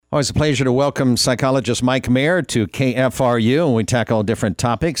Always a pleasure to welcome psychologist Mike Mayer to KFRU, and we tackle different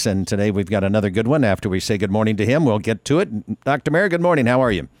topics. And today we've got another good one. After we say good morning to him, we'll get to it. Dr. Mayer, good morning. How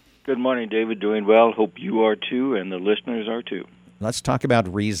are you? Good morning, David. Doing well. Hope you are too, and the listeners are too. Let's talk about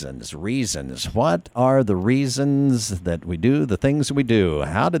reasons. What are the reasons that we do the things we do?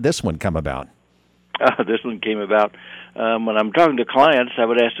 How did this one come about? This one came about when I'm talking to clients. I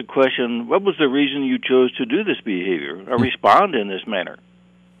would ask the question, what was the reason you chose to do this behavior or respond in this manner?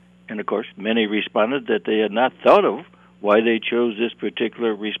 And, of course, many responded that they had not thought of why they chose this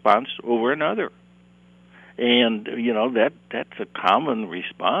particular response over another. And, you know, that's a common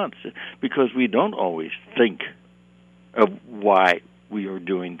response because we don't always think of why we are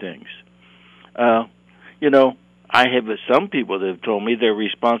doing things. I have some people that have told me their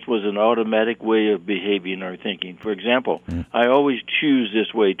response was an automatic way of behaving or thinking. For example, I always choose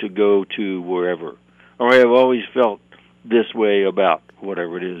this way to go to wherever, or I have always felt this way about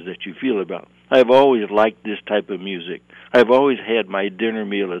whatever it is that you feel about. I've always liked this type of music. I've always had my dinner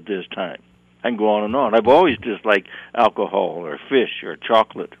meal at this time. I can go on and on. I've always disliked alcohol or fish or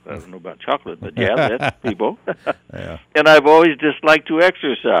chocolate. I don't know about chocolate, but yeah, that's people. Yeah. And I've always disliked to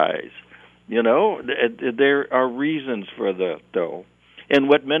exercise. You know, there are reasons for that, though. And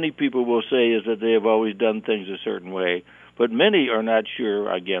what many people will say is that they have always done things a certain way, but many are not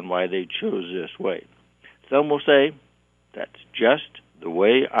sure, again, why they chose this way. Some will say, that's just the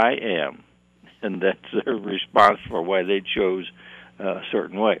way I am. And that's their response for why they chose a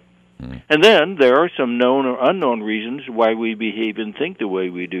certain way. And then there are some known or unknown reasons why we behave and think the way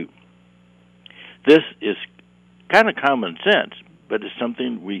we do. This is kind of common sense, but it's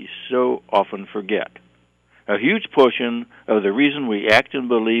something we so often forget. A huge portion of the reason we act and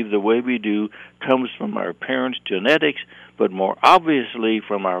believe the way we do comes from our parents' genetics, but more obviously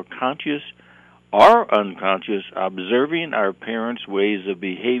from our conscious or unconscious observing our parents' ways of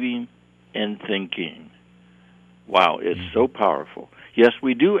behaving and thinking. Wow, it's so powerful. Yes,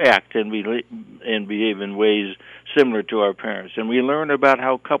 we do act and behave in ways similar to our parents, and we learn about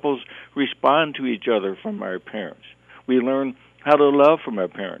how couples respond to each other from our parents. We learn how to love from our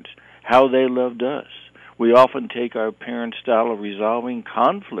parents, how they loved us. We often take our parents' style of resolving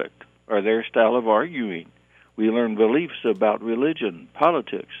conflict or their style of arguing. We learn beliefs about religion,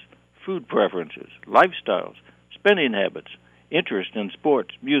 politics, food preferences, lifestyles, spending habits, interest in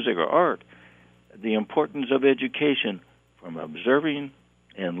sports, music, or art, the importance of education from observing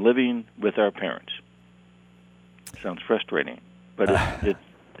and living with our parents. Sounds frustrating, but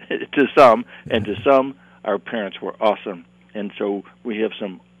to some, our parents were awesome, and so we have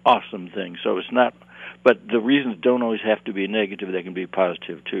some awesome things. So it's not, but the reasons don't always have to be negative. They can be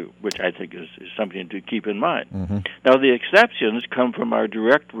positive, too, which I think is something to keep in mind. Mm-hmm. Now, the exceptions come from our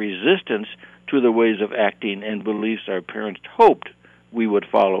direct resistance to the ways of acting and beliefs our parents hoped we would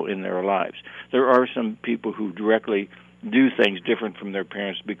follow in their lives. There are some people who directly do things different from their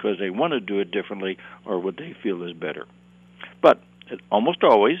parents because they want to do it differently or what they feel is better. But almost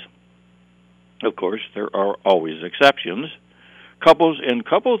always, of course, there are always exceptions. Couples in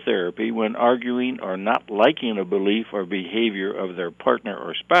couple therapy, when arguing or not liking a belief or behavior of their partner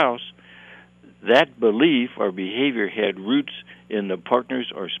or spouse, that belief or behavior had roots in the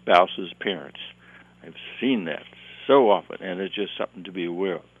partner's or spouse's parents. I've seen that so often, and it's just something to be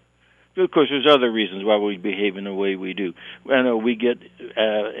aware of. Of course, there's other reasons why we behave in the way we do. I know we get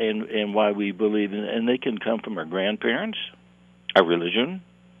and why we believe, and they can come from our grandparents, our religion,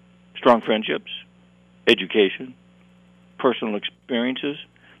 strong friendships, education, personal experiences.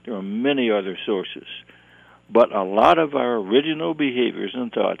 There are many other sources. But a lot of our original behaviors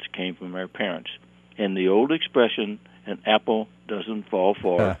and thoughts came from our parents. And the old expression, an apple doesn't fall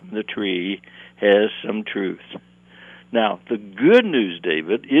far from the tree, has some truth. Now, the good news,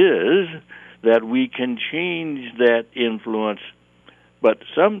 David, is that we can change that influence, but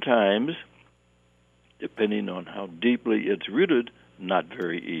sometimes, depending on how deeply it's rooted, not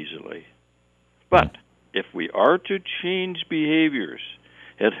very easily. But if we are to change behaviors,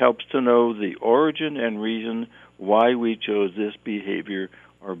 it helps to know the origin and reason why we chose this behavior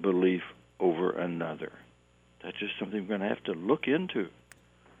or belief over another. That's just something we're going to have to look into.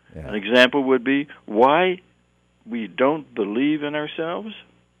 Yeah. An example would be why we don't believe in ourselves.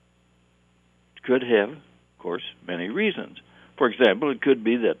 It could have, of course, many reasons. For example, it could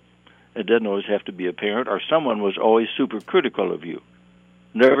be that it doesn't always have to be a parent or someone was always super critical of you,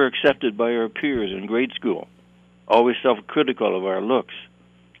 never accepted by our peers in grade school, always self-critical of our looks,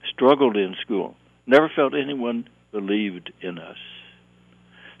 struggled in school, never felt anyone believed in us.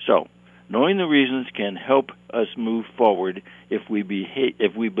 So, knowing the reasons can help us move forward if we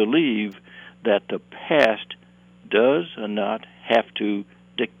believe that the past does not have to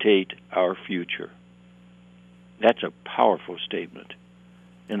dictate our future. That's a powerful statement,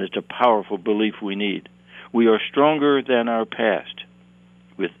 and it's a powerful belief we need. We are stronger than our past.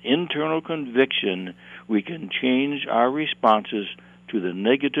 With internal conviction, we can change our responses to the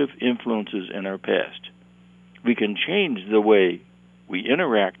negative influences in our past. We can change the way we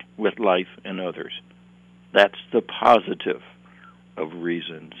interact with life and others. That's the positive of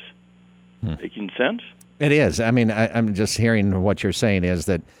reasons. Making sense? It is. I mean, I'm just hearing what you're saying is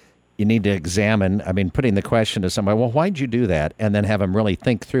that you need to examine, putting the question to somebody, well, why'd you do that? And then have them really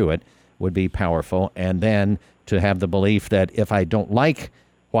think through it would be powerful. And then to have the belief that if I don't like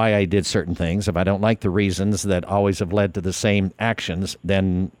why I did certain things, if I don't like the reasons that always have led to the same actions,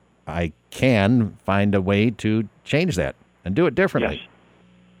 then I can find a way to change that and do it differently.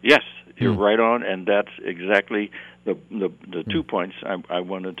 Yes, you're right on, and that's exactly the 2 points I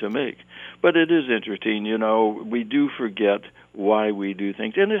wanted to make. But it is interesting, we do forget why we do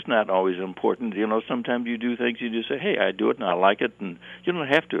things, and it's not always important. Sometimes you do things, you just say, hey, I do it and I like it, and you don't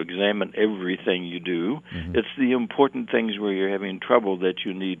have to examine everything you do. Mm-hmm. It's the important things where you're having trouble that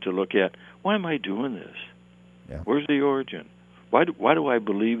you need to look at. Why am I doing this? Yeah. Where's the origin? Why do I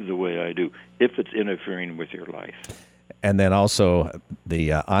believe the way I do if it's interfering with your life? And then also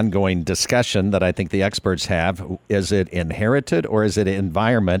the ongoing discussion that I think the experts have, is it inherited or is it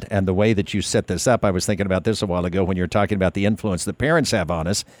environment? And the way that you set this up, I was thinking about this a while ago when you were talking about the influence that parents have on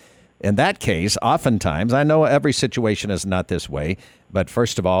us. In that case, oftentimes, I know every situation is not this way, but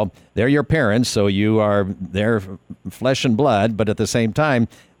first of all, they're your parents, so you are their flesh and blood, but at the same time,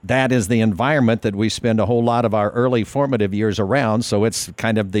 that is the environment that we spend a whole lot of our early formative years around, so it's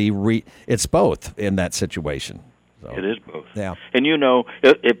kind of it's both in that situation. So, it is both. Yeah. And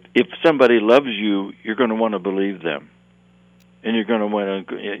if somebody loves you, you're going to want to believe them. And you're going to want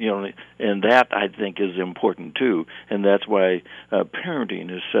to, and that I think is important too. And that's why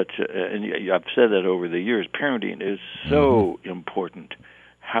parenting is and I've said that over the years, parenting is so important,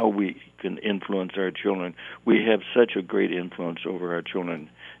 how we can influence our children. We have such a great influence over our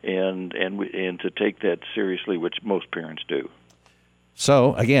children, and to take that seriously, which most parents do.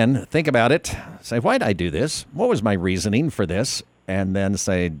 So, again, think about it. Say, why did I do this? What was my reasoning for this? And then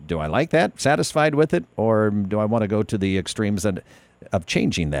say, do I like that? Satisfied with it? Or do I want to go to the extremes of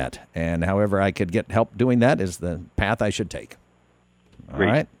changing that? And however I could get help doing that is the path I should take. Great.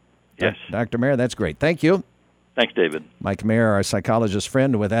 All right? Yes. Dr. Mayer, that's great. Thank you. Thanks, David. Mike Mayer, our psychologist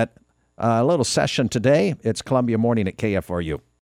friend, with that little session today. It's Columbia Morning at KFRU.